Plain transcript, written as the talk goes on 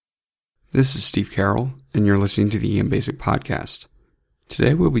This is Steve Carroll, and you're listening to the EM Basic Podcast.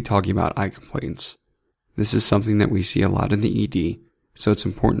 Today we'll be talking about eye complaints. This is something that we see a lot in the ED, so it's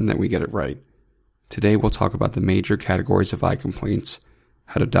important that we get it right. Today we'll talk about the major categories of eye complaints,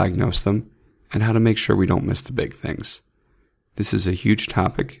 how to diagnose them, and how to make sure we don't miss the big things. This is a huge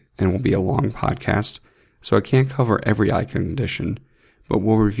topic and will be a long podcast, so I can't cover every eye condition, but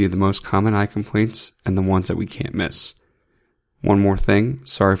we'll review the most common eye complaints and the ones that we can't miss. One more thing,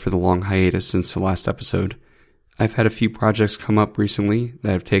 sorry for the long hiatus since the last episode. I've had a few projects come up recently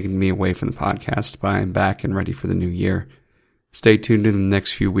that have taken me away from the podcast, but I am back and ready for the new year. Stay tuned in the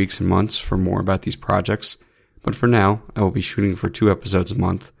next few weeks and months for more about these projects, but for now, I will be shooting for 2 episodes a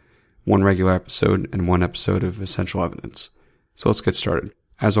month, 1 regular episode and 1 episode of Essential Evidence. So let's get started.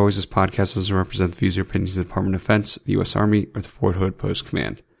 As always, this podcast doesn't represent the views or opinions of the Department of Defense, the U.S. Army, or the Fort Hood Post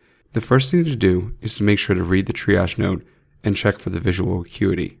Command. The first thing to do is to make sure to read the triage note and check for the visual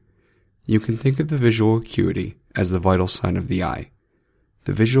acuity. You can think of the visual acuity as the vital sign of the eye.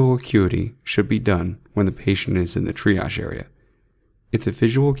 The visual acuity should be done when the patient is in the triage area. If the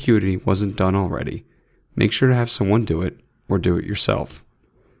visual acuity wasn't done already, make sure to have someone do it or do it yourself.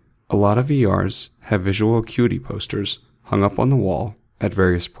 A lot of ERs have visual acuity posters hung up on the wall at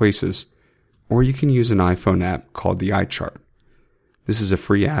various places, or you can use an iPhone app called the iChart. This is a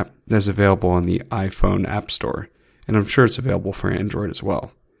free app that's available on the iPhone App Store, and I'm sure it's available for Android as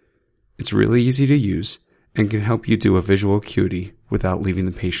well. It's really easy to use and can help you do a visual acuity without leaving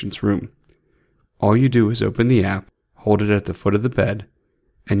the patient's room. All you do is open the app, hold it at the foot of the bed,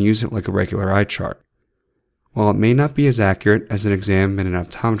 and use it like a regular eye chart. While it may not be as accurate as an exam in an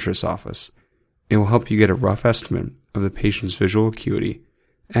optometrist's office, it will help you get a rough estimate of the patient's visual acuity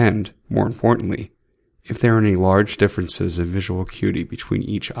and, more importantly, if there are any large differences in visual acuity between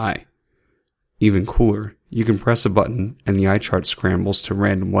each eye. Even cooler, you can press a button and the eye chart scrambles to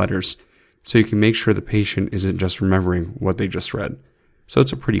random letters so you can make sure the patient isn't just remembering what they just read. So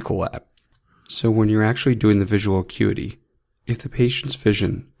it's a pretty cool app. So when you're actually doing the visual acuity, if the patient's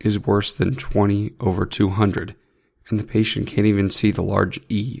vision is worse than 20/200 and the patient can't even see the large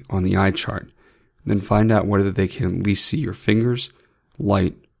E on the eye chart, then find out whether they can at least see your fingers,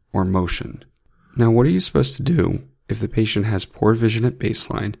 light, or motion. Now, what are you supposed to do if the patient has poor vision at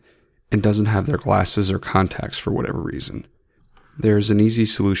baseline and doesn't have their glasses or contacts for whatever reason? There is an easy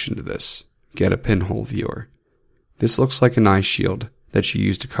solution to this. Get a pinhole viewer. This looks like an eye shield that you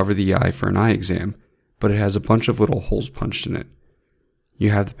use to cover the eye for an eye exam, but it has a bunch of little holes punched in it.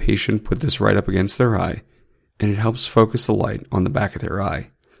 You have the patient put this right up against their eye, and it helps focus the light on the back of their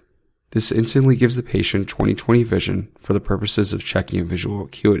eye. This instantly gives the patient 20/20 vision for the purposes of checking a visual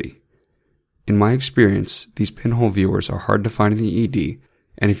acuity. In my experience, these pinhole viewers are hard to find in the ED,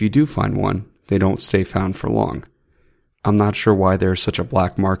 and if you do find one, they don't stay found for long. I'm not sure why there is such a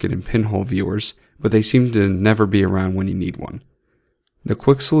black market in pinhole viewers, but they seem to never be around when you need one. The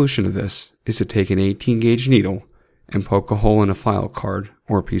quick solution to this is to take an 18-gauge needle and poke a hole in a file card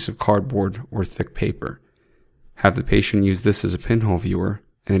or a piece of cardboard or thick paper. Have the patient use this as a pinhole viewer,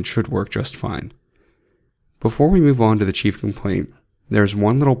 and it should work just fine. Before we move on to the chief complaint, there's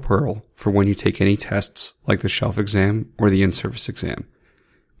one little pearl for when you take any tests like the shelf exam or the in-service exam.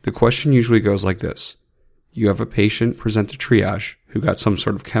 The question usually goes like this. You have a patient present to triage who got some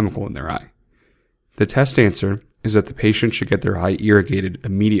sort of chemical in their eye. The test answer is that the patient should get their eye irrigated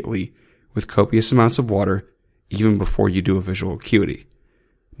immediately with copious amounts of water even before you do a visual acuity.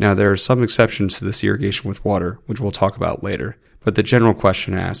 Now, there are some exceptions to this irrigation with water, which we'll talk about later, but the general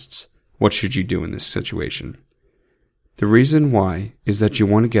question asks, what should you do in this situation? The reason why is that you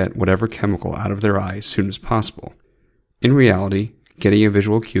want to get whatever chemical out of their eye as soon as possible. In reality, getting a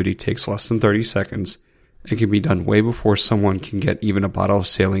visual acuity takes less than 30 seconds and can be done way before someone can get even a bottle of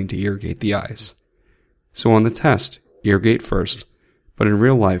saline to irrigate the eyes. So on the test, irrigate first, but in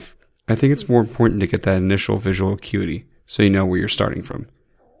real life, I think it's more important to get that initial visual acuity so you know where you're starting from.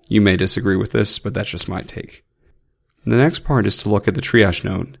 You may disagree with this, but that's just my take. The next part is to look at the triage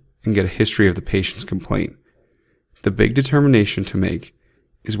note and get a history of the patient's complaint. The big determination to make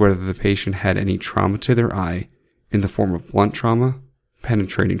is whether the patient had any trauma to their eye in the form of blunt trauma,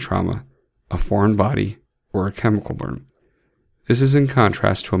 penetrating trauma, a foreign body, or a chemical burn. This is in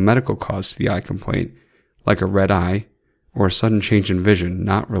contrast to a medical cause to the eye complaint, like a red eye or a sudden change in vision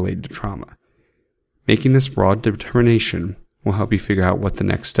not related to trauma. Making this broad determination will help you figure out what the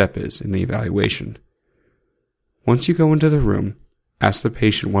next step is in the evaluation. Once you go into the room, ask the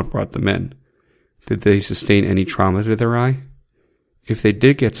patient what brought them in. Did they sustain any trauma to their eye? If they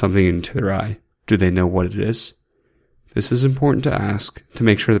did get something into their eye, do they know what it is? This is important to ask to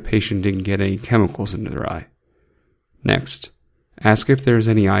make sure the patient didn't get any chemicals into their eye. Next, ask if there is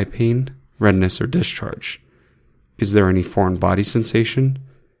any eye pain redness, or discharge? Is there any foreign body sensation?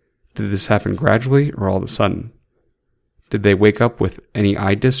 Did this happen gradually or all of a sudden? Did they wake up with any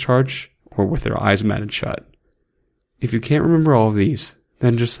eye discharge or with their eyes matted shut? If you can't remember all of these,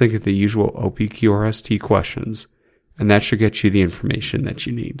 then just think of the usual OPQRST questions, and that should get you the information that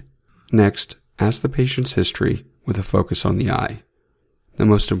you need. Next, ask the patient's history with a focus on the eye. The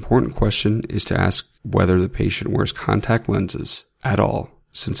most important question is to ask whether the patient wears contact lenses at all,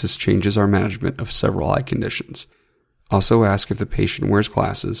 since this changes our management of several eye conditions. Also ask if the patient wears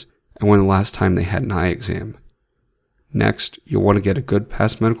glasses and when the last time they had an eye exam. Next, you'll want to get a good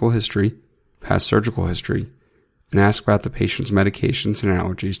past medical history, past surgical history, and ask about the patient's medications and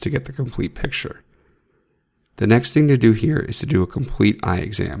allergies to get the complete picture. The next thing to do here is to do a complete eye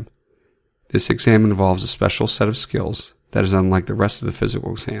exam. This exam involves a special set of skills that is unlike the rest of the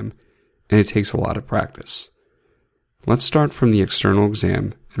physical exam, and it takes a lot of practice. Let's start from the external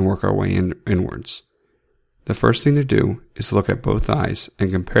exam and work our way inwards. The first thing to do is to look at both eyes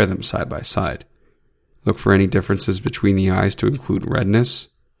and compare them side by side. Look for any differences between the eyes to include redness,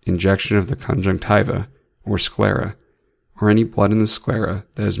 injection of the conjunctiva or sclera, or any blood in the sclera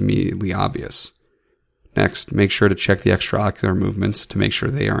that is immediately obvious. Next, make sure to check the extraocular movements to make sure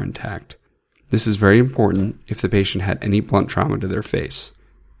they are intact. This is very important if the patient had any blunt trauma to their face.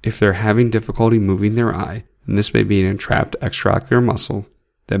 If they're having difficulty moving their eye, then this may be an entrapped extraocular muscle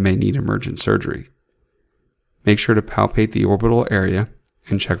that may need emergent surgery. Make sure to palpate the orbital area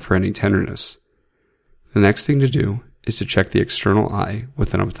and check for any tenderness. The next thing to do is to check the external eye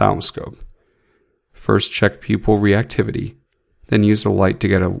with an ophthalmoscope. First, check pupil reactivity, then use the light to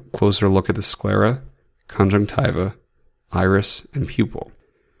get a closer look at the sclera, conjunctiva, iris, and pupil.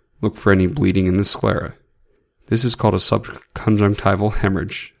 Look for any bleeding in the sclera. This is called a subconjunctival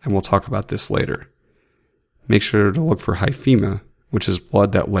hemorrhage, and we'll talk about this later. Make sure to look for hyphema, which is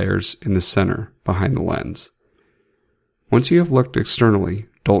blood that layers in the center behind the lens. Once you have looked externally,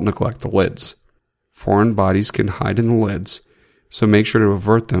 don't neglect the lids. Foreign bodies can hide in the lids, so make sure to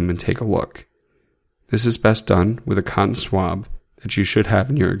avert them and take a look. This is best done with a cotton swab that you should have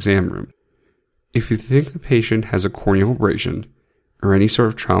in your exam room. If you think the patient has a corneal abrasion or any sort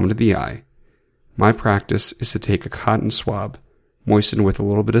of trauma to the eye, my practice is to take a cotton swab, moisten with a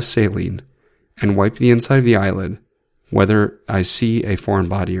little bit of saline, and wipe the inside of the eyelid, whether I see a foreign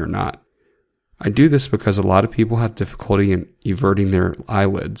body or not. I do this because a lot of people have difficulty in everting their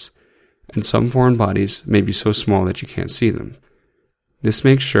eyelids, and some foreign bodies may be so small that you can't see them. This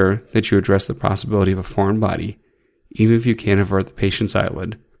makes sure that you address the possibility of a foreign body, even if you can't avert the patient's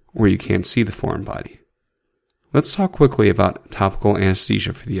eyelid or you can't see the foreign body. Let's talk quickly about topical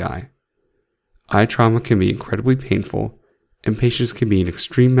anesthesia for the eye. Eye trauma can be incredibly painful, and patients can be in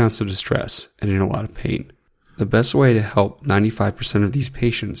extreme amounts of distress and in a lot of pain. The best way to help 95% of these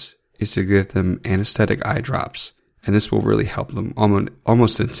patients is to give them anesthetic eye drops, and this will really help them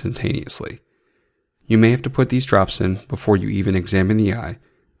almost instantaneously. You may have to put these drops in before you even examine the eye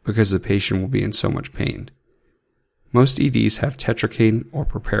because the patient will be in so much pain. Most EDs have tetracaine or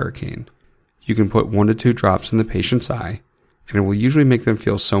proparacaine. You can put 1 to 2 drops in the patient's eye, and it will usually make them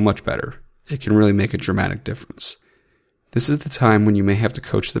feel so much better. It can really make a dramatic difference. This is the time when you may have to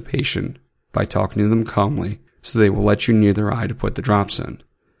coach the patient by talking to them calmly so they will let you near their eye to put the drops in.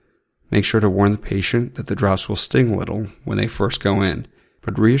 Make sure to warn the patient that the drops will sting a little when they first go in,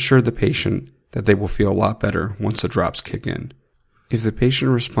 but reassure the patient that they will feel a lot better once the drops kick in. If the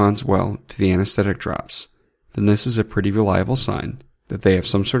patient responds well to the anesthetic drops, then this is a pretty reliable sign that they have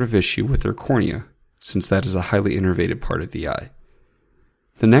some sort of issue with their cornea, since that is a highly innervated part of the eye.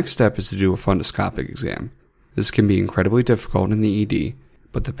 The next step is to do a fundoscopic exam. This can be incredibly difficult in the ED,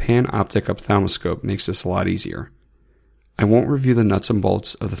 but the panoptic ophthalmoscope makes this a lot easier. I won't review the nuts and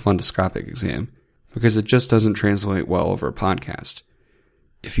bolts of the fundoscopic exam because it just doesn't translate well over a podcast.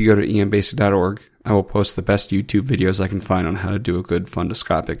 If you go to embasic.org, I will post the best YouTube videos I can find on how to do a good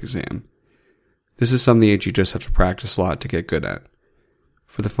fundoscopic exam. This is something that you just have to practice a lot to get good at.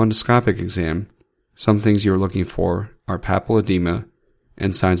 For the fundoscopic exam, some things you are looking for are papilledema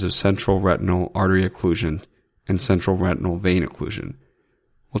and signs of central retinal artery occlusion and central retinal vein occlusion.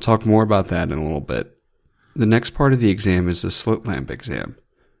 We'll talk more about that in a little bit. The next part of the exam is the slit lamp exam.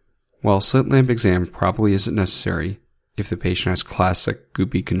 While slit lamp exam probably isn't necessary if the patient has classic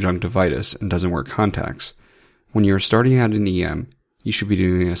goopy conjunctivitis and doesn't wear contacts, when you're starting out in EM, you should be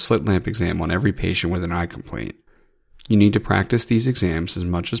doing a slit lamp exam on every patient with an eye complaint. You need to practice these exams as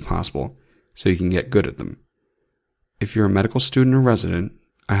much as possible so you can get good at them. If you're a medical student or resident,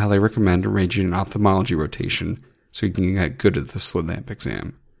 I highly recommend arranging an ophthalmology rotation so you can get good at the slit lamp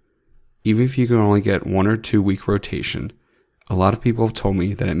exam. Even if you can only get 1 or 2 week rotation, a lot of people have told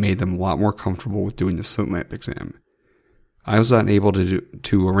me that it made them a lot more comfortable with doing the slit lamp exam. I was not able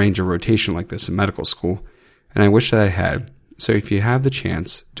to arrange a rotation like this in medical school, and I wish that I had. So if you have the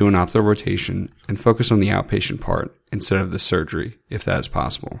chance, do an opto rotation and focus on the outpatient part instead of the surgery, if that is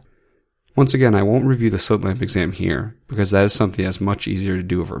possible. Once again, I won't review the slit lamp exam here, because that is something that's much easier to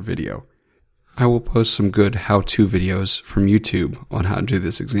do over video. I will post some good how-to videos from YouTube on how to do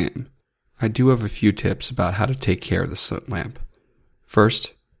this exam. I do have a few tips about how to take care of the slit lamp.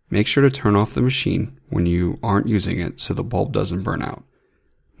 First, make sure to turn off the machine when you aren't using it so the bulb doesn't burn out.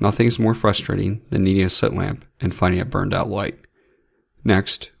 Nothing is more frustrating than needing a slit lamp and finding a burned out light.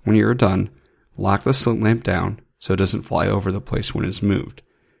 Next, when you are done, lock the slit lamp down so it doesn't fly over the place when it's moved.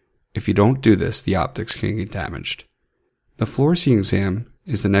 If you don't do this, the optics can get damaged. The fluorescein exam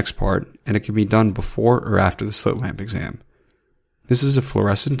is the next part, and it can be done before or after the slit lamp exam. This is a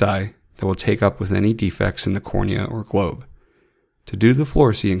fluorescent dye that will take up with any defects in the cornea or globe. To do the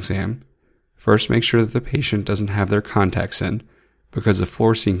fluorescein exam, first make sure that the patient doesn't have their contacts in, because the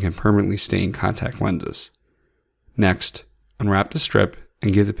fluorescein can permanently stain contact lenses. Next, unwrap the strip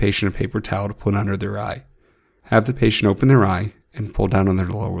and give the patient a paper towel to put under their eye. Have the patient open their eye and pull down on their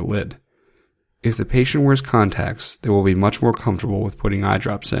lower lid. If the patient wears contacts, they will be much more comfortable with putting eye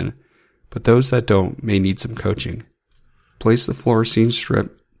drops in, but those that don't may need some coaching. Place the fluorescein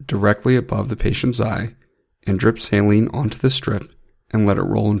strip directly above the patient's eye and drip saline onto the strip and let it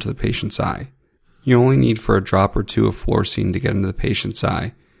roll into the patient's eye. You only need for a drop or two of fluorescein to get into the patient's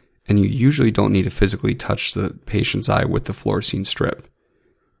eye, and you usually don't need to physically touch the patient's eye with the fluorescein strip.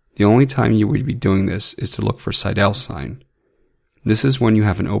 The only time you would be doing this is to look for Seidel sign. This is when you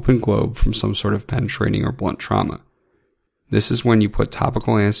have an open globe from some sort of penetrating or blunt trauma. This is when you put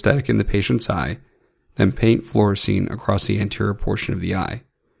topical anesthetic in the patient's eye, then paint fluorescein across the anterior portion of the eye.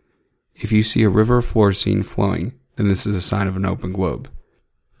 If you see a river of fluorescein flowing, then this is a sign of an open globe.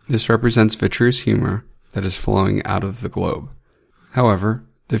 This represents vitreous humor that is flowing out of the globe. However,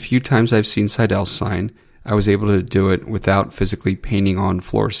 the few times I've seen Seidel's sign, I was able to do it without physically painting on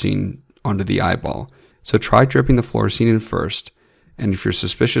fluorescein onto the eyeball. So try dripping the fluorescein in first, and if you're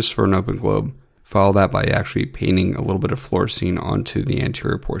suspicious for an open globe, follow that by actually painting a little bit of fluorescein onto the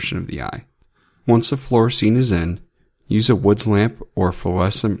anterior portion of the eye. Once the fluorescein is in, use a Woods lamp or a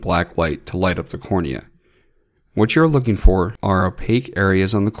fluorescent black light to light up the cornea. What you're looking for are opaque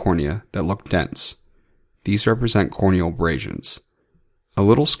areas on the cornea that look dense. These represent corneal abrasions. A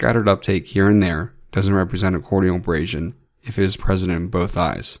little scattered uptake here and there doesn't represent a corneal abrasion if it is present in both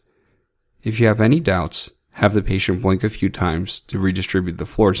eyes. If you have any doubts, have the patient blink a few times to redistribute the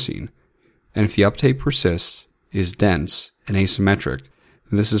fluorescein, and if the uptake persists, is dense, and asymmetric,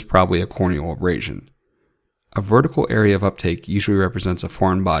 then this is probably a corneal abrasion. A vertical area of uptake usually represents a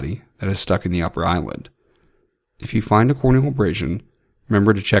foreign body that is stuck in the upper eyelid. If you find a corneal abrasion,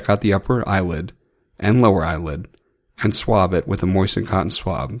 remember to check out the upper eyelid and lower eyelid and swab it with a moistened cotton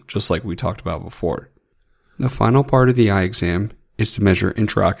swab, just like we talked about before. The final part of the eye exam is to measure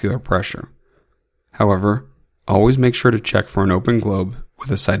intraocular pressure. However, always make sure to check for an open globe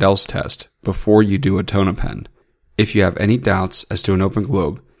with a Seidel's test before you do a Tono-Pen. If you have any doubts as to an open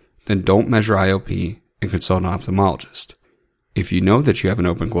globe, then don't measure IOP and consult an ophthalmologist. If you know that you have an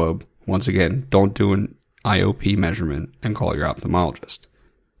open globe, once again, don't do an IOP measurement and call your ophthalmologist.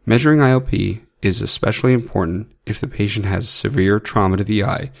 Measuring IOP is especially important if the patient has severe trauma to the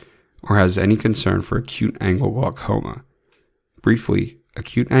eye or has any concern for acute angle glaucoma. Briefly,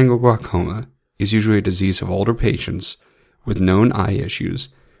 acute angle glaucoma is usually a disease of older patients with known eye issues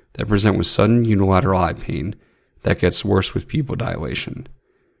that present with sudden unilateral eye pain that gets worse with pupil dilation.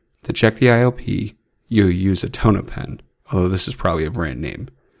 To check the IOP, you use a Tono-Pen, although this is probably a brand name.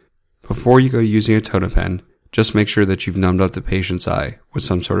 Before you go using a Tono-Pen, just make sure that you've numbed up the patient's eye with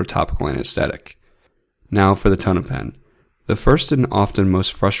some sort of topical anesthetic. Now for the Tono-Pen. The first and often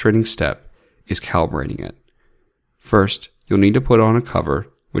most frustrating step is calibrating it. First, you'll need to put on a cover,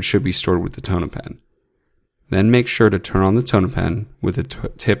 which should be stored with the Tono-Pen. Then make sure to turn on the Tono-Pen with the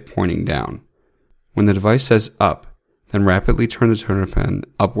tip pointing down. When the device says up, then rapidly turn the Tono-Pen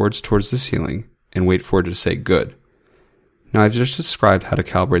upwards towards the ceiling and wait for it to say good. Now I've just described how to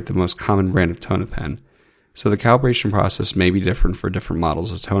calibrate the most common brand of Tono-Pen, so the calibration process may be different for different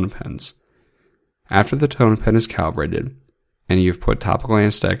models of Tono-Pens. After the Tono-Pen is calibrated, and you've put topical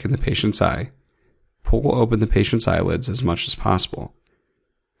anesthetic in the patient's eye, pull open the patient's eyelids as much as possible.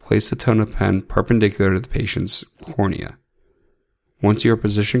 Place the Tono-Pen perpendicular to the patient's cornea. Once you are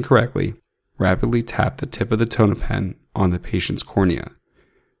positioned correctly, rapidly tap the tip of the Tono-Pen on the patient's cornea.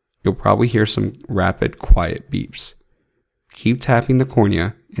 You'll probably hear some rapid, quiet beeps. Keep tapping the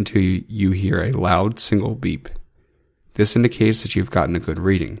cornea until you hear a loud single beep. This indicates that you've gotten a good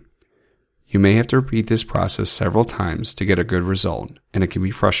reading. You may have to repeat this process several times to get a good result, and it can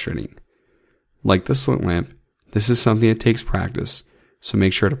be frustrating. Like the slit lamp, this is something that takes practice, so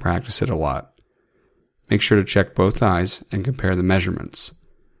make sure to practice it a lot. Make sure to check both eyes and compare the measurements.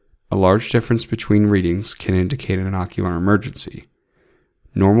 A large difference between readings can indicate an ocular emergency.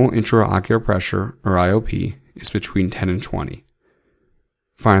 Normal intraocular pressure, or IOP, is between 10 and 20.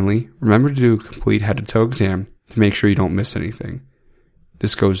 Finally, remember to do a complete head-to-toe exam to make sure you don't miss anything.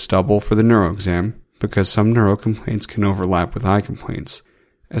 This goes double for the neuro exam because some neuro complaints can overlap with eye complaints,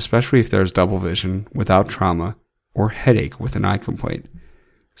 especially if there's double vision without trauma or headache with an eye complaint.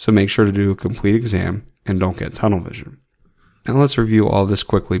 So make sure to do a complete exam and don't get tunnel vision. Now let's review all this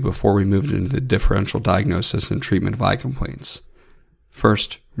quickly before we move into the differential diagnosis and treatment of eye complaints.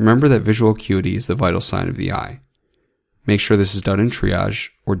 First, remember that visual acuity is the vital sign of the eye. Make sure this is done in triage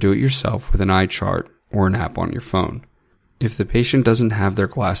or do it yourself with an eye chart or an app on your phone. If the patient doesn't have their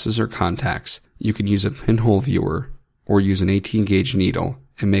glasses or contacts, you can use a pinhole viewer or use an 18-gauge needle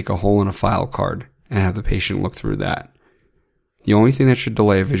and make a hole in a file card and have the patient look through that. The only thing that should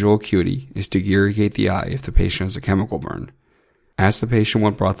delay a visual acuity is to irrigate the eye if the patient has a chemical burn. Ask the patient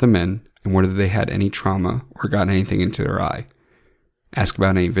what brought them in and whether they had any trauma or got anything into their eye. Ask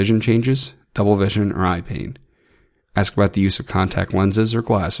about any vision changes, double vision, or eye pain. Ask about the use of contact lenses or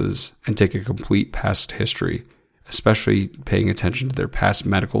glasses and take a complete past history, especially paying attention to their past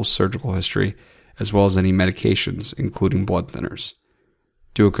medical surgical history as well as any medications, including blood thinners.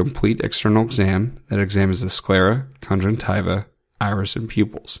 Do a complete external exam that examines the sclera, conjunctiva, iris, and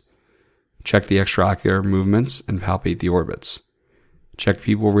pupils. Check the extraocular movements and palpate the orbits. Check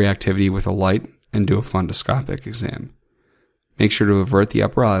pupil reactivity with a light and do a fundoscopic exam. Make sure to avert the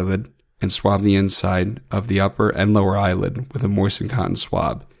upper eyelid and swab the inside of the upper and lower eyelid with a moistened cotton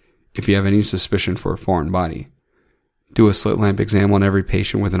swab if you have any suspicion for a foreign body. Do a slit lamp exam on every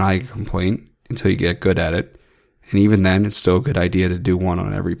patient with an eye complaint until you get good at it, and even then it's still a good idea to do one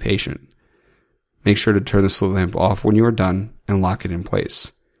on every patient. Make sure to turn the slit lamp off when you are done and lock it in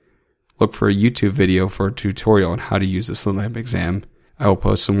place. Look for a YouTube video for a tutorial on how to use the slit lamp exam. I will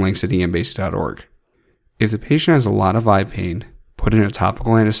post some links at embasic.org. If the patient has a lot of eye pain, put in a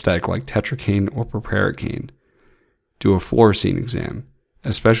topical anesthetic like tetracaine or proparacaine. Do a fluorescein exam,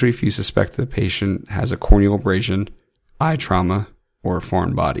 especially if you suspect the patient has a corneal abrasion, eye trauma, or a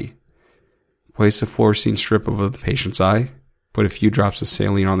foreign body. Place a fluorescein strip over the patient's eye, put a few drops of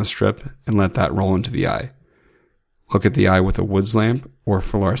saline on the strip, and let that roll into the eye. Look at the eye with a Woods lamp or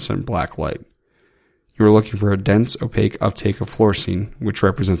fluorescent black light. You are looking for a dense, opaque uptake of fluorescein, which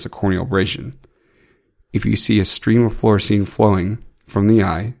represents a corneal abrasion. If you see a stream of fluorescein flowing from the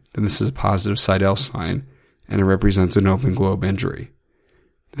eye, then this is a positive Seidel sign, and it represents an open globe injury.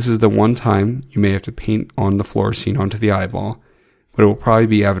 This is the one time you may have to paint on the fluorescein onto the eyeball, but it will probably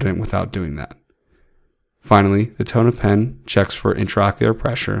be evident without doing that. Finally, the Tono-Pen checks for intraocular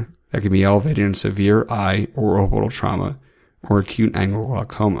pressure that can be elevated in severe eye or orbital trauma or acute angle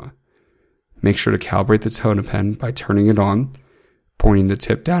glaucoma. Make sure to calibrate the Tono-Pen by turning it on, pointing the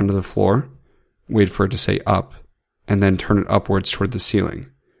tip down to the floor, wait for it to say up, and then turn it upwards toward the ceiling.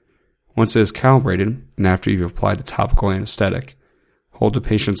 Once it is calibrated, and after you've applied the topical anesthetic, hold the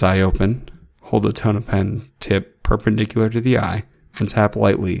patient's eye open, hold the Tono-Pen tip perpendicular to the eye, and tap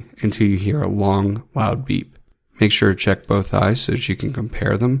lightly until you hear a long, loud beep. Make sure to check both eyes so that you can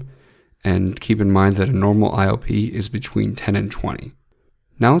compare them, and keep in mind that a normal IOP is between 10 and 20.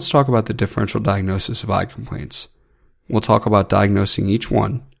 Now let's talk about the differential diagnosis of eye complaints. We'll talk about diagnosing each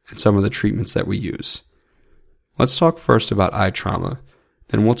one and some of the treatments that we use. Let's talk first about eye trauma,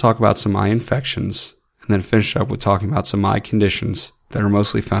 then we'll talk about some eye infections, and then finish up with talking about some eye conditions that are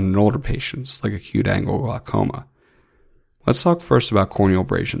mostly found in older patients, like acute angle glaucoma. Let's talk first about corneal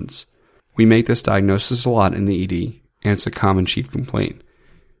abrasions. We make this diagnosis a lot in the ED, and it's a common chief complaint.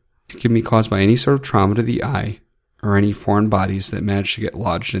 It can be caused by any sort of trauma to the eye, or any foreign bodies that manage to get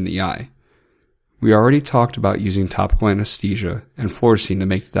lodged in the eye. We already talked about using topical anesthesia and fluorescein to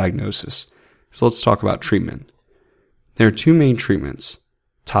make the diagnosis, so let's talk about treatment. There are two main treatments,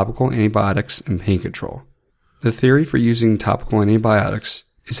 topical antibiotics and pain control. The theory for using topical antibiotics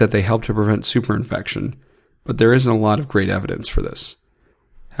is that they help to prevent superinfection, but there isn't a lot of great evidence for this.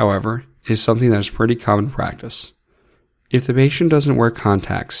 However, it is something that is pretty common practice. If the patient doesn't wear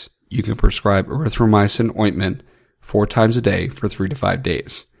contacts, you can prescribe erythromycin ointment 4 times a day for 3 to 5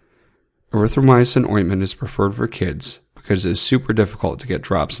 days. Erythromycin ointment is preferred for kids because it is super difficult to get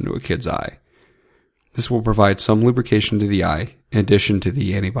drops into a kid's eye. This will provide some lubrication to the eye in addition to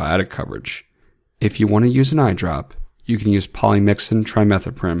the antibiotic coverage. If you want to use an eye drop, you can use polymyxin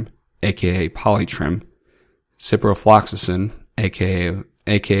trimethoprim, aka Polytrim, ciprofloxacin,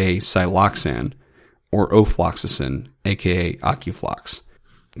 aka Siloxan, or ofloxacin, aka Ocuflox.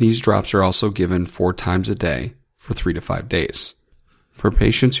 These drops are also given 4 times a day for 3 to 5 days. For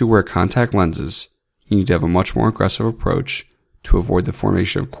patients who wear contact lenses, you need to have a much more aggressive approach to avoid the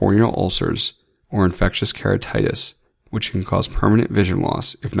formation of corneal ulcers or infectious keratitis, which can cause permanent vision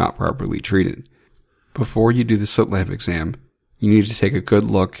loss if not properly treated. Before you do the slit lamp exam, you need to take a good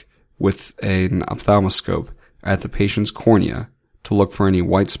look with an ophthalmoscope at the patient's cornea to look for any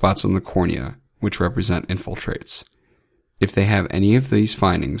white spots on the cornea, which represent infiltrates. If they have any of these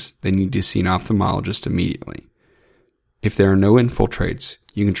findings, they need to see an ophthalmologist immediately. If there are no infiltrates,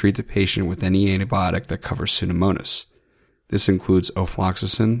 you can treat the patient with any antibiotic that covers Pseudomonas. This includes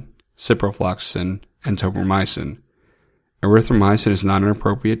ofloxacin, ciprofloxacin, and tobramycin. Erythromycin is not an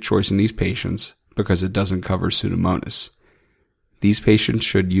appropriate choice in these patients because it doesn't cover Pseudomonas. These patients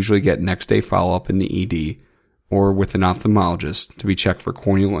should usually get next-day follow-up in the ED or with an ophthalmologist to be checked for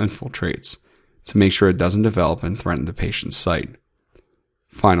corneal infiltrates to make sure it doesn't develop and threaten the patient's sight.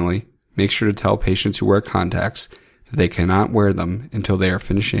 Finally, make sure to tell patients who wear contacts that they cannot wear them until they are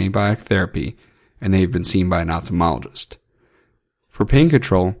finished antibiotic therapy and they have been seen by an ophthalmologist. For pain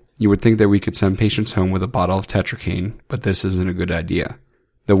control, you would think that we could send patients home with a bottle of tetracaine, but this isn't a good idea.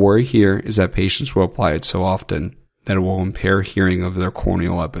 The worry here is that patients will apply it so often that it will impair hearing of their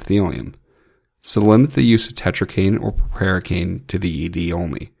corneal epithelium. So limit the use of tetracaine or proparacaine to the ED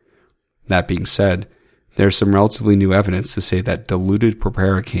only. That being said, there is some relatively new evidence to say that diluted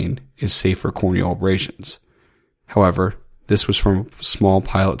proparacaine is safe for corneal abrasions. However, this was from a small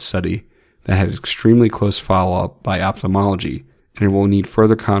pilot study that had extremely close follow-up by ophthalmology, and it will need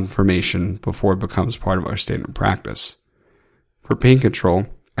further confirmation before it becomes part of our standard practice. For pain control,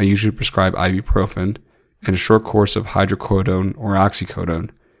 I usually prescribe ibuprofen and a short course of hydrocodone or oxycodone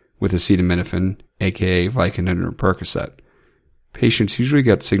with acetaminophen, aka Vicodin or Percocet. Patients usually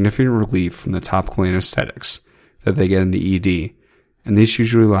get significant relief from the topical anesthetics that they get in the ED, and this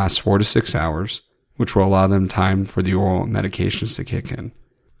usually lasts 4 to 6 hours, which will allow them time for the oral medications to kick in.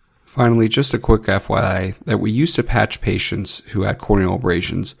 Finally, just a quick FYI that we used to patch patients who had corneal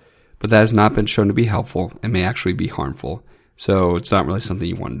abrasions, but that has not been shown to be helpful and may actually be harmful, so it's not really something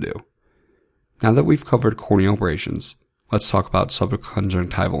you want to do. Now that we've covered corneal abrasions, let's talk about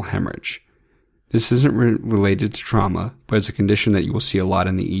subconjunctival hemorrhage. This isn't related to trauma, but it's a condition that you will see a lot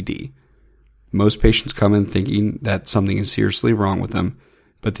in the ED. Most patients come in thinking that something is seriously wrong with them,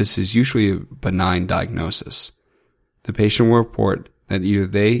 but this is usually a benign diagnosis. The patient will report that either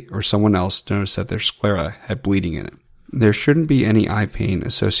they or someone else noticed that their sclera had bleeding in it. There shouldn't be any eye pain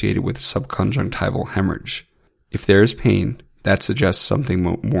associated with subconjunctival hemorrhage. If there is pain, that suggests something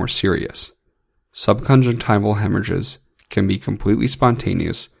more serious. Subconjunctival hemorrhages can be completely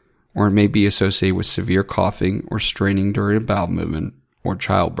spontaneous, or it may be associated with severe coughing or straining during a bowel movement or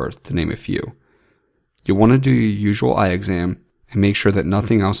childbirth, to name a few. You'll want to do your usual eye exam and make sure that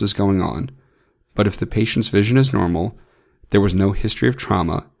nothing else is going on, but if the patient's vision is normal, there was no history of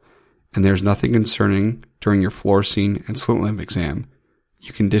trauma, and there's nothing concerning during your fluorescein and slit lamp exam,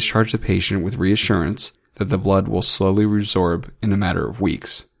 you can discharge the patient with reassurance that the blood will slowly resorb in a matter of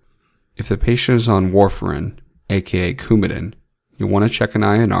weeks. If the patient is on warfarin, aka Coumadin, you'll want to check an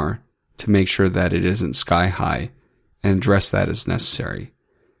INR to make sure that it isn't sky high and address that as necessary.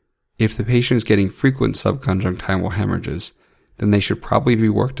 If the patient is getting frequent subconjunctival hemorrhages, then they should probably be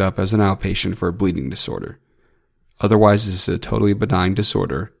worked up as an outpatient for a bleeding disorder. Otherwise, this is a totally benign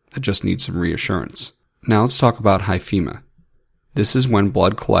disorder that just needs some reassurance. Now let's talk about hyphema. This is when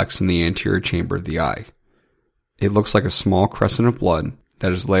blood collects in the anterior chamber of the eye. It looks like a small crescent of blood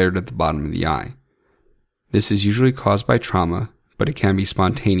that is layered at the bottom of the eye. This is usually caused by trauma, but it can be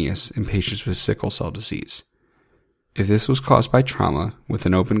spontaneous in patients with sickle cell disease. If this was caused by trauma with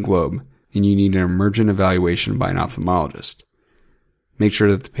an open globe, then you need an emergent evaluation by an ophthalmologist. Make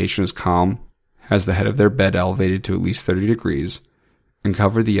sure that the patient is calm, has the head of their bed elevated to at least 30 degrees, and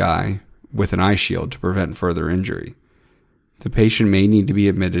cover the eye with an eye shield to prevent further injury. The patient may need to be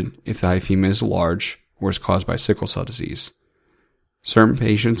admitted if the hyphema is large or is caused by sickle cell disease. Certain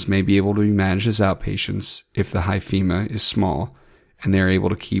patients may be able to be managed as outpatients if the hyphema is small and they are able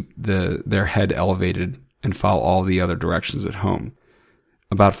to keep their head elevated and follow all the other directions at home.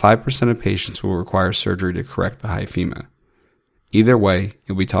 About 5% of patients will require surgery to correct the hyphema. Either way,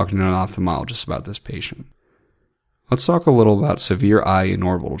 you'll be talking to an ophthalmologist about this patient. Let's talk a little about severe eye and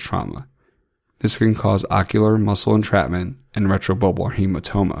orbital trauma. This can cause ocular muscle entrapment and retrobulbar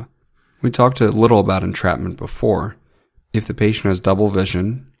hematoma. We talked a little about entrapment before. If the patient has double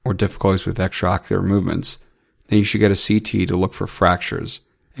vision or difficulties with extraocular movements, then you should get a CT to look for fractures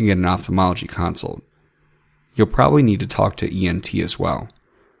and get an ophthalmology consult. you'll probably need to talk to ENT as well.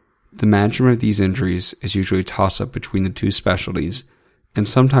 The management of these injuries is usually a toss-up between the two specialties, and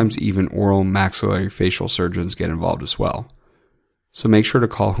sometimes even oral maxillary facial surgeons get involved as well. So make sure to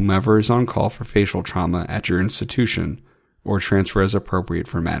call whomever is on call for facial trauma at your institution or transfer as appropriate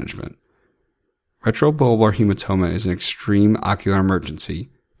for management. Retrobulbar hematoma is an extreme ocular emergency,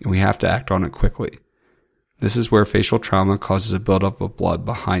 and we have to act on it quickly. This is where facial trauma causes a buildup of blood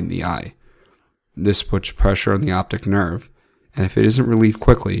behind the eye. This puts pressure on the optic nerve, and if it isn't relieved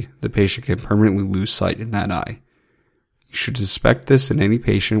quickly, the patient can permanently lose sight in that eye. You should suspect this in any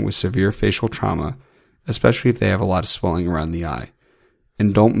patient with severe facial trauma, especially if they have a lot of swelling around the eye.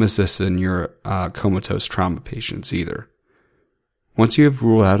 And don't miss this in your comatose trauma patients either. Once you have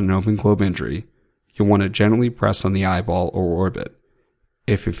ruled out an open globe injury, you'll want to gently press on the eyeball or orbit.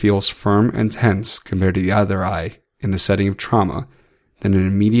 If it feels firm and tense compared to the other eye in the setting of trauma, then an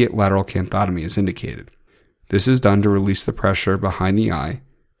immediate lateral canthotomy is indicated. This is done to release the pressure behind the eye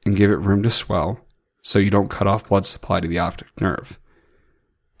and give it room to swell so you don't cut off blood supply to the optic nerve.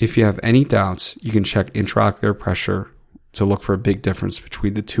 If you have any doubts, you can check intraocular pressure to look for a big difference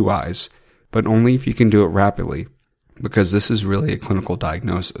between the two eyes, but only if you can do it rapidly, because this is really a clinical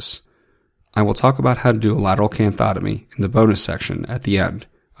diagnosis. I will talk about how to do a lateral canthotomy in the bonus section at the end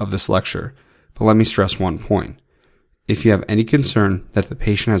of this lecture, but let me stress one point. If you have any concern that the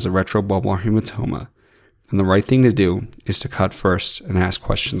patient has a retrobulbar hematoma, then the right thing to do is to cut first and ask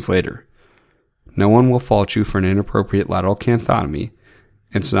questions later. No one will fault you for an inappropriate lateral canthotomy.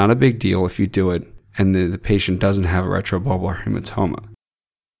 It's not a big deal if you do it and the patient doesn't have a retrobulbar hematoma.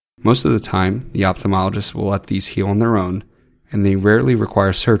 Most of the time, the ophthalmologist will let these heal on their own, and they rarely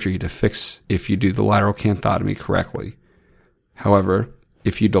require surgery to fix if you do the lateral canthotomy correctly. However,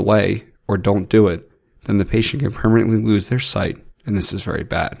 if you delay or don't do it, then the patient can permanently lose their sight, and this is very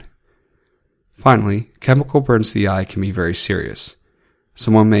bad. Finally, chemical burns to the eye can be very serious.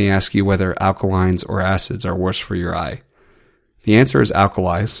 Someone may ask you whether alkalines or acids are worse for your eye. The answer is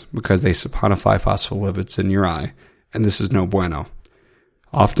alkalis because they saponify phospholipids in your eye, and this is no bueno.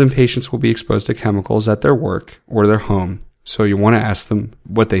 Often patients will be exposed to chemicals at their work or their home, so you want to ask them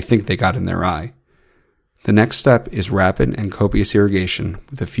what they think they got in their eye. The next step is rapid and copious irrigation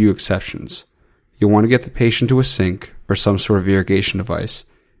with a few exceptions. You'll want to get the patient to a sink or some sort of irrigation device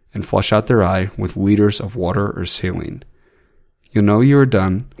and flush out their eye with liters of water or saline. You'll know you are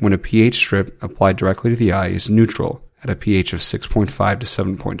done when a pH strip applied directly to the eye is neutral at a pH of 6.5 to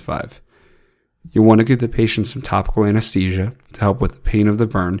 7.5. You'll want to give the patient some topical anesthesia to help with the pain of the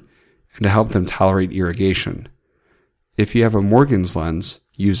burn and to help them tolerate irrigation. If you have a Morgan's lens,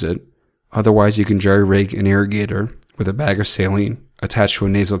 use it. Otherwise, you can jerry-rig an irrigator with a bag of saline attached to a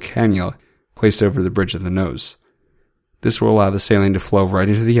nasal cannula placed over the bridge of the nose. This will allow the saline to flow right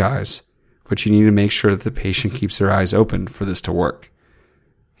into the eyes, but you need to make sure that the patient keeps their eyes open for this to work.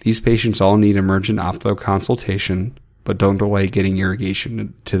 These patients all need emergent opto consultation, but don't delay getting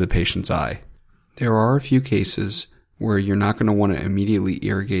irrigation to the patient's eye. There are a few cases where you're not going to want to immediately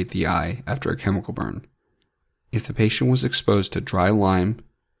irrigate the eye after a chemical burn. If the patient was exposed to dry lime,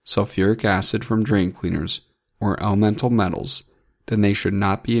 sulfuric acid from drain cleaners, or elemental metals, then they should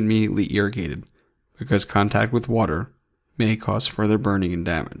not be immediately irrigated because contact with water may cause further burning and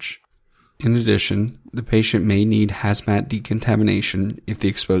damage. In addition, the patient may need hazmat decontamination if the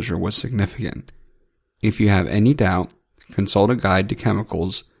exposure was significant. If you have any doubt, consult a guide to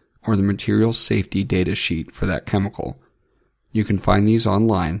chemicals or the materials safety data sheet for that chemical. You can find these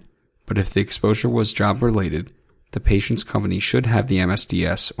online, but if the exposure was job-related, the patient's company should have the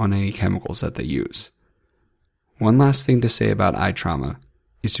MSDS on any chemicals that they use. One last thing to say about eye trauma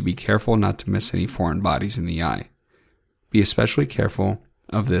is to be careful not to miss any foreign bodies in the eye. Be especially careful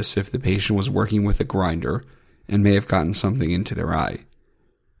of this if the patient was working with a grinder and may have gotten something into their eye.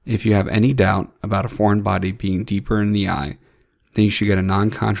 If you have any doubt about a foreign body being deeper in the eye, then you should get a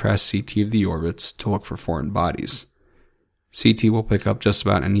non-contrast CT of the orbits to look for foreign bodies. CT will pick up just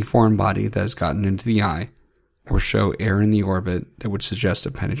about any foreign body that has gotten into the eye or show air in the orbit that would suggest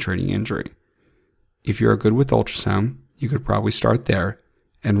a penetrating injury. If you are good with ultrasound, you could probably start there,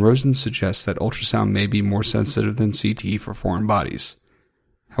 and Rosen suggests that ultrasound may be more sensitive than CT for foreign bodies.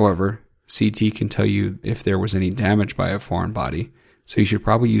 However, CT can tell you if there was any damage by a foreign body, so you should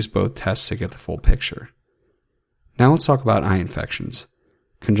probably use both tests to get the full picture. Now let's talk about eye infections.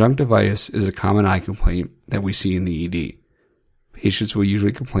 Conjunctivitis is a common eye complaint that we see in the ED. Patients will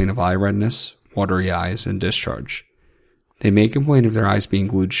usually complain of eye redness, watery eyes, and discharge. They may complain of their eyes being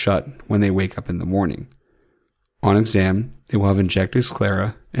glued shut when they wake up in the morning. On exam, they will have injected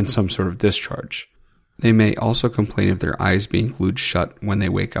sclera and some sort of discharge. They may also complain of their eyes being glued shut when they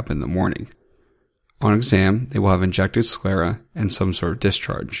wake up in the morning. On exam, they will have injected sclera and some sort of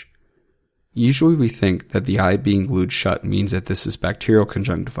discharge. Usually we think that the eye being glued shut means that this is bacterial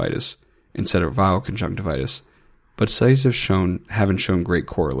conjunctivitis instead of viral conjunctivitis, but studies haven't shown great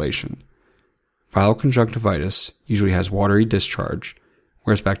correlation. Viral conjunctivitis usually has watery discharge,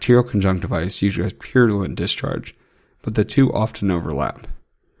 whereas bacterial conjunctivitis usually has purulent discharge, but the two often overlap.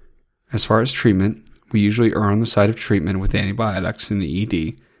 As far as treatment, we usually err on the side of treatment with antibiotics in the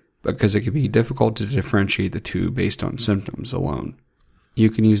ED because it can be difficult to differentiate the two based on symptoms alone. You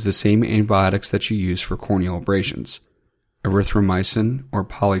can use the same antibiotics that you use for corneal abrasions, erythromycin or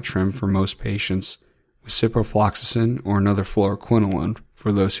Polytrim for most patients, with ciprofloxacin or another fluoroquinolone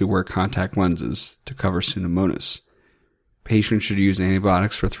for those who wear contact lenses to cover pseudomonas. Patients should use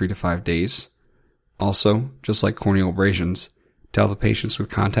antibiotics for 3 to 5 days. Also, just like corneal abrasions, tell the patients with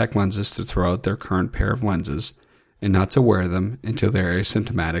contact lenses to throw out their current pair of lenses and not to wear them until they are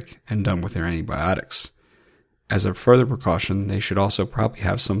asymptomatic and done with their antibiotics. As a further precaution, they should also probably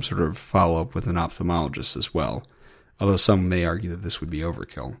have some sort of follow-up with an ophthalmologist as well, although some may argue that this would be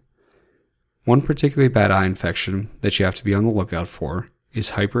overkill. One particularly bad eye infection that you have to be on the lookout for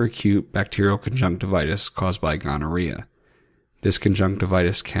is hyperacute bacterial conjunctivitis caused by gonorrhea. This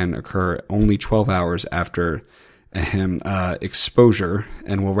conjunctivitis can occur only 12 hours after exposure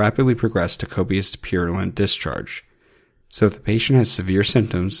and will rapidly progress to copious purulent discharge. So if the patient has severe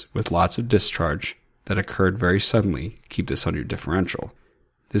symptoms with lots of discharge that occurred very suddenly, keep this on your differential.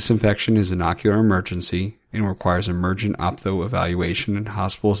 This infection is an ocular emergency and requires emergent ophtho evaluation and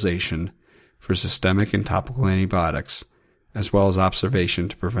hospitalization for systemic and topical antibiotics, as well as observation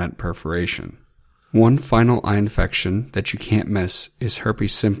to prevent perforation. One final eye infection that you can't miss is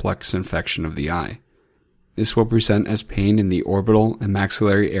herpes simplex infection of the eye. This will present as pain in the orbital and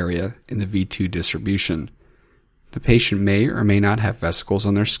maxillary area in the V2 distribution. The patient may or may not have vesicles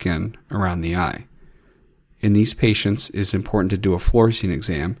on their skin around the eye. In these patients, it is important to do a fluorescein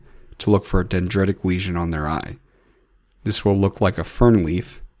exam to look for a dendritic lesion on their eye. This will look like a fern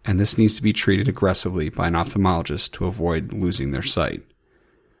leaf, and this needs to be treated aggressively by an ophthalmologist to avoid losing their sight.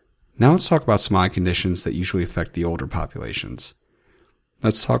 Now let's talk about some eye conditions that usually affect the older populations.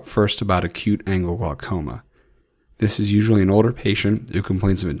 Let's talk first about acute angle glaucoma. This is usually an older patient who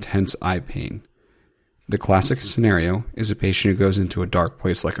complains of intense eye pain. The classic scenario is a patient who goes into a dark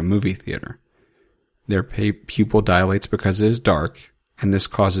place like a movie theater. Their pupil dilates because it is dark, and this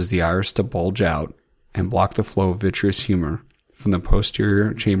causes the iris to bulge out and block the flow of vitreous humor from the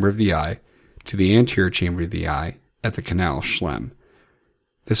posterior chamber of the eye to the anterior chamber of the eye at the canal Schlemm.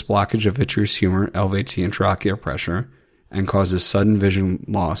 This blockage of vitreous humor elevates the intraocular pressure and causes sudden vision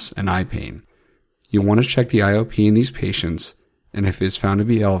loss and eye pain. You'll want to check the IOP in these patients, and if it is found to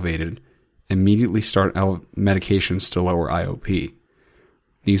be elevated, immediately start medications to lower IOP.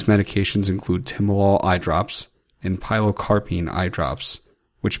 These medications include timolol eye drops and pilocarpine eye drops,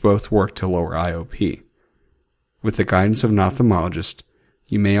 which both work to lower IOP. With the guidance of an ophthalmologist,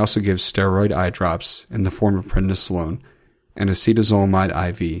 you may also give steroid eye drops in the form of prednisolone and acetazolamide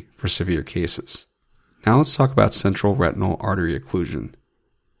IV for severe cases. Now let's talk about central retinal artery occlusion.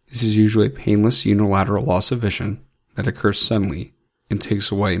 This is usually a painless unilateral loss of vision that occurs suddenly and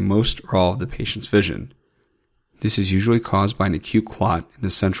takes away most or all of the patient's vision. This is usually caused by an acute clot in the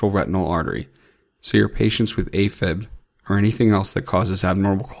central retinal artery, so your patients with AFib or anything else that causes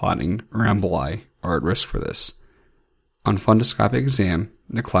abnormal clotting or emboli are at risk for this. On fundoscopic exam,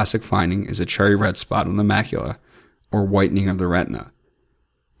 the classic finding is a cherry red spot on the macula or whitening of the retina.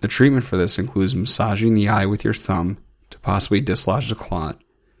 The treatment for this includes massaging the eye with your thumb to possibly dislodge the clot,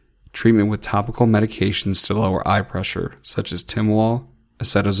 treatment with topical medications to lower eye pressure such as timolol,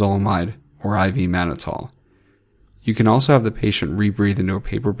 acetazolamide, or IV mannitol. You can also have the patient rebreathe into a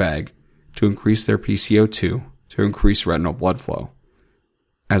paper bag to increase their PCO2 to increase retinal blood flow.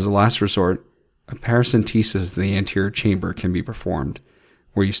 As a last resort, a paracentesis of the anterior chamber can be performed,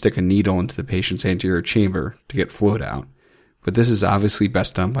 where you stick a needle into the patient's anterior chamber to get fluid out, but this is obviously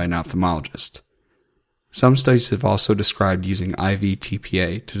best done by an ophthalmologist. Some studies have also described using IV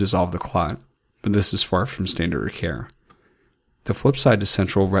TPA to dissolve the clot, but this is far from standard of care. The flip side to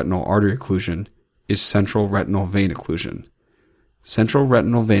central retinal artery occlusion is central retinal vein occlusion. Central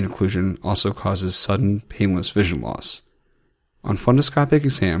retinal vein occlusion also causes sudden, painless vision loss. On fundoscopic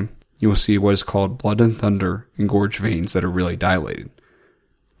exam, you will see what is called blood and thunder engorged veins that are really dilated.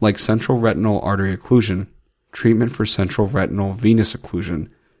 Like central retinal artery occlusion, treatment for central retinal venous occlusion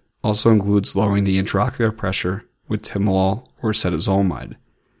also includes lowering the intraocular pressure with timolol or acetazolamide.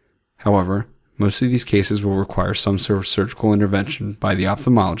 However, most of these cases will require some sort of surgical intervention by the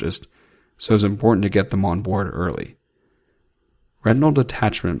ophthalmologist, so it's important to get them on board early. Retinal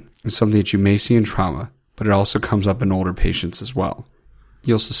detachment is something that you may see in trauma, but it also comes up in older patients as well.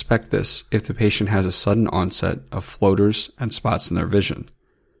 You'll suspect this if the patient has a sudden onset of floaters and spots in their vision.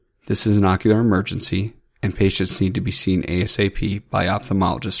 This is an ocular emergency, and patients need to be seen ASAP by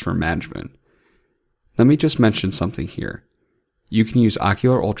ophthalmologists for management. Let me just mention something here. You can use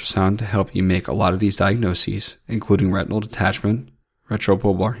ocular ultrasound to help you make a lot of these diagnoses, including retinal detachment,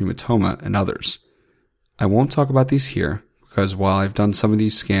 retrobulbar hematoma, and others. I won't talk about these here, because while I've done some of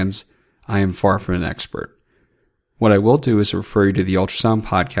these scans, I am far from an expert. What I will do is refer you to the ultrasound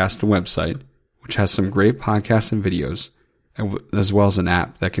podcast and website, which has some great podcasts and videos, as well as an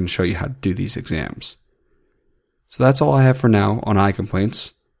app that can show you how to do these exams. So that's all I have for now on eye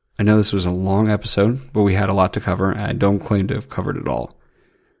complaints. I know this was a long episode, but we had a lot to cover, and I don't claim to have covered it all.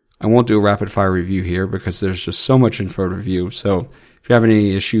 I won't do a rapid fire review here because there's just so much info to review, so if you have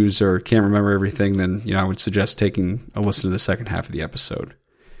any issues or can't remember everything, then I would suggest taking a listen to the second half of the episode.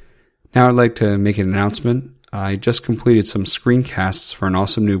 Now I'd like to make an announcement. I just completed some screencasts for an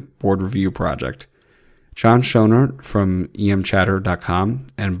awesome new board review project. John Schoenert from emchatter.com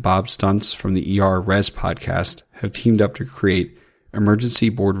and Bob Stuntz from the ER Res podcast have teamed up to create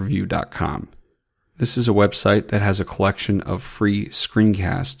emergencyboardreview.com. This is a website that has a collection of free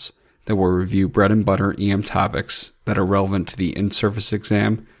screencasts that will review bread and butter EM topics that are relevant to the in-service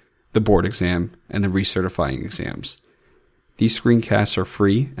exam, the board exam, and the recertifying exams. These screencasts are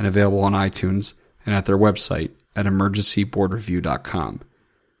free and available on iTunes and at their website at emergencyboardreview.com.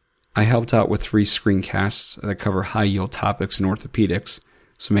 I helped out with 3 screencasts that cover high-yield topics in orthopedics,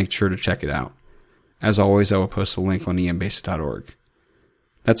 so make sure to check it out. As always, I will post a link on embasic.org.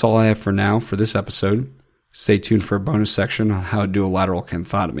 That's all I have for now for this episode. Stay tuned for a bonus section on how to do a lateral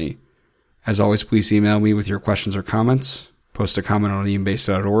canthotomy. As always, please email me with your questions or comments, post a comment on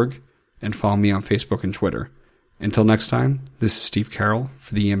embasic.org, and follow me on Facebook and Twitter. Until next time, this is Steve Carroll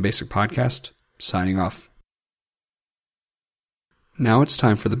for the EM Basic Podcast, signing off. Now it's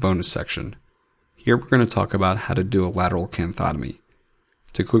time for the bonus section. Here we're going to talk about how to do a lateral canthotomy.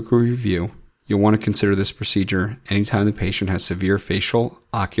 To quickly review, you'll want to consider this procedure anytime the patient has severe facial,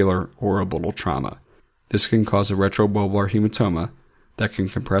 ocular, or orbital trauma. This can cause a retrobulbar hematoma that can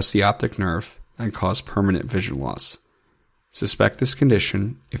compress the optic nerve and cause permanent vision loss. Suspect this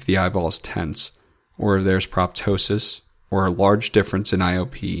condition if the eyeball is tense, or if there's proptosis, or a large difference in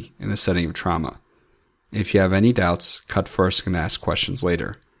IOP in the setting of trauma. If you have any doubts, cut first and ask questions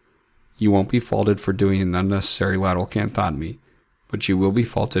later. You won't be faulted for doing an unnecessary lateral canthotomy, but you will be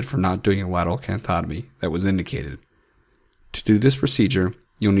faulted for not doing a lateral canthotomy that was indicated. To do this procedure,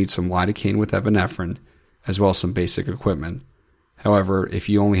 you'll need some lidocaine with epinephrine, as well as some basic equipment. However, if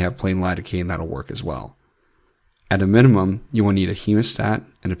you only have plain lidocaine, that'll work as well. At a minimum, you will need a hemostat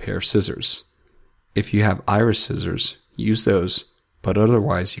and a pair of scissors. If you have iris scissors, use those, but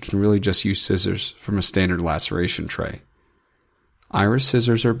otherwise you can really just use scissors from a standard laceration tray. Iris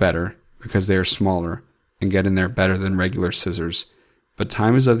scissors are better because they are smaller and get in there better than regular scissors, but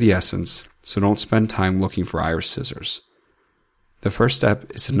time is of the essence, so don't spend time looking for iris scissors. The first step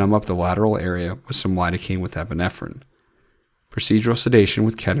is to numb up the lateral area with some lidocaine with epinephrine. Procedural sedation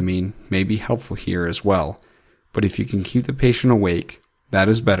with ketamine may be helpful here as well, but if you can keep the patient awake, that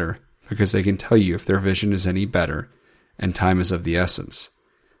is better because they can tell you if their vision is any better, and time is of the essence.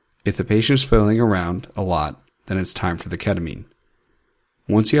 If the patient is flailing around a lot, then it's time for the ketamine.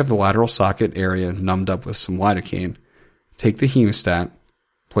 Once you have the lateral socket area numbed up with some lidocaine, take the hemostat,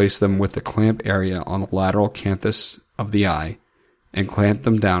 place them with the clamp area on the lateral canthus of the eye, and clamp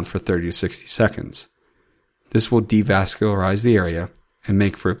them down for 30 to 60 seconds. This will devascularize the area and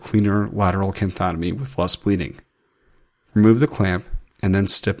make for a cleaner lateral canthotomy with less bleeding. Remove the clamp and then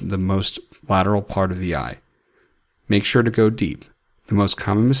snip the most lateral part of the eye. Make sure to go deep. The most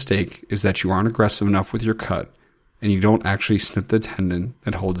common mistake is that you aren't aggressive enough with your cut and you don't actually snip the tendon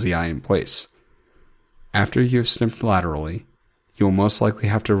that holds the eye in place. After you have snipped laterally, you will most likely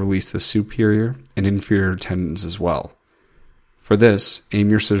have to release the superior and inferior tendons as well. For this, aim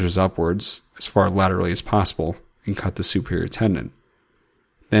your scissors upwards as far laterally as possible and cut the superior tendon.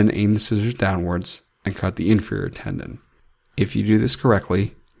 Then aim the scissors downwards and cut the inferior tendon. If you do this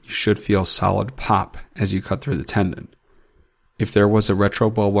correctly, you should feel solid pop as you cut through the tendon. If there was a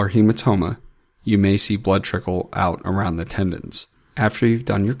retrobulbar hematoma, you may see blood trickle out around the tendons. After you've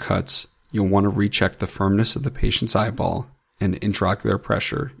done your cuts, you'll want to recheck the firmness of the patient's eyeball and intraocular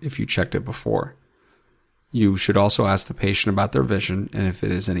pressure if you checked it before. You should also ask the patient about their vision and if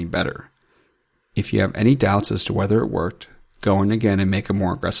it is any better. If you have any doubts as to whether it worked, go in again and make a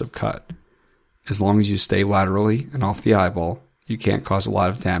more aggressive cut. As long as you stay laterally and off the eyeball, you can't cause a lot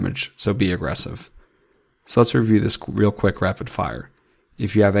of damage, so be aggressive. So let's review this real quick rapid fire.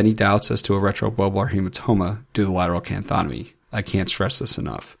 If you have any doubts as to a retrobulbar hematoma, do the lateral canthotomy. I can't stress this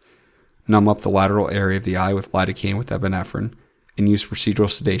enough. Numb up the lateral area of the eye with lidocaine with epinephrine, and use procedural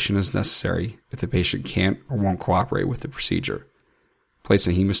sedation as necessary if the patient can't or won't cooperate with the procedure. Place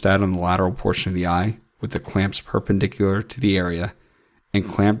a hemostat on the lateral portion of the eye with the clamps perpendicular to the area and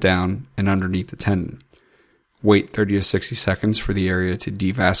clamp down and underneath the tendon. Wait 30 to 60 seconds for the area to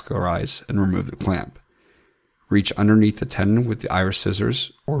devascularize and remove the clamp. Reach underneath the tendon with the iris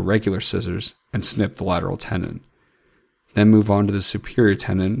scissors or regular scissors and snip the lateral tendon. Then move on to the superior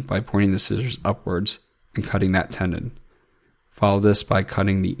tendon by pointing the scissors upwards and cutting that tendon. Follow this by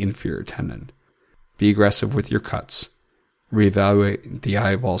cutting the inferior tendon. Be aggressive with your cuts. Reevaluate the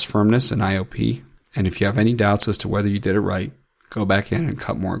eyeball's firmness and IOP, and if you have any doubts as to whether you did it right, go back in and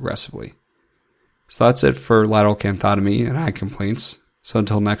cut more aggressively. So that's it for lateral canthotomy and eye complaints. So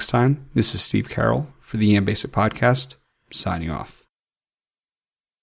until next time, this is Steve Carroll for the EM Basic Podcast, signing off.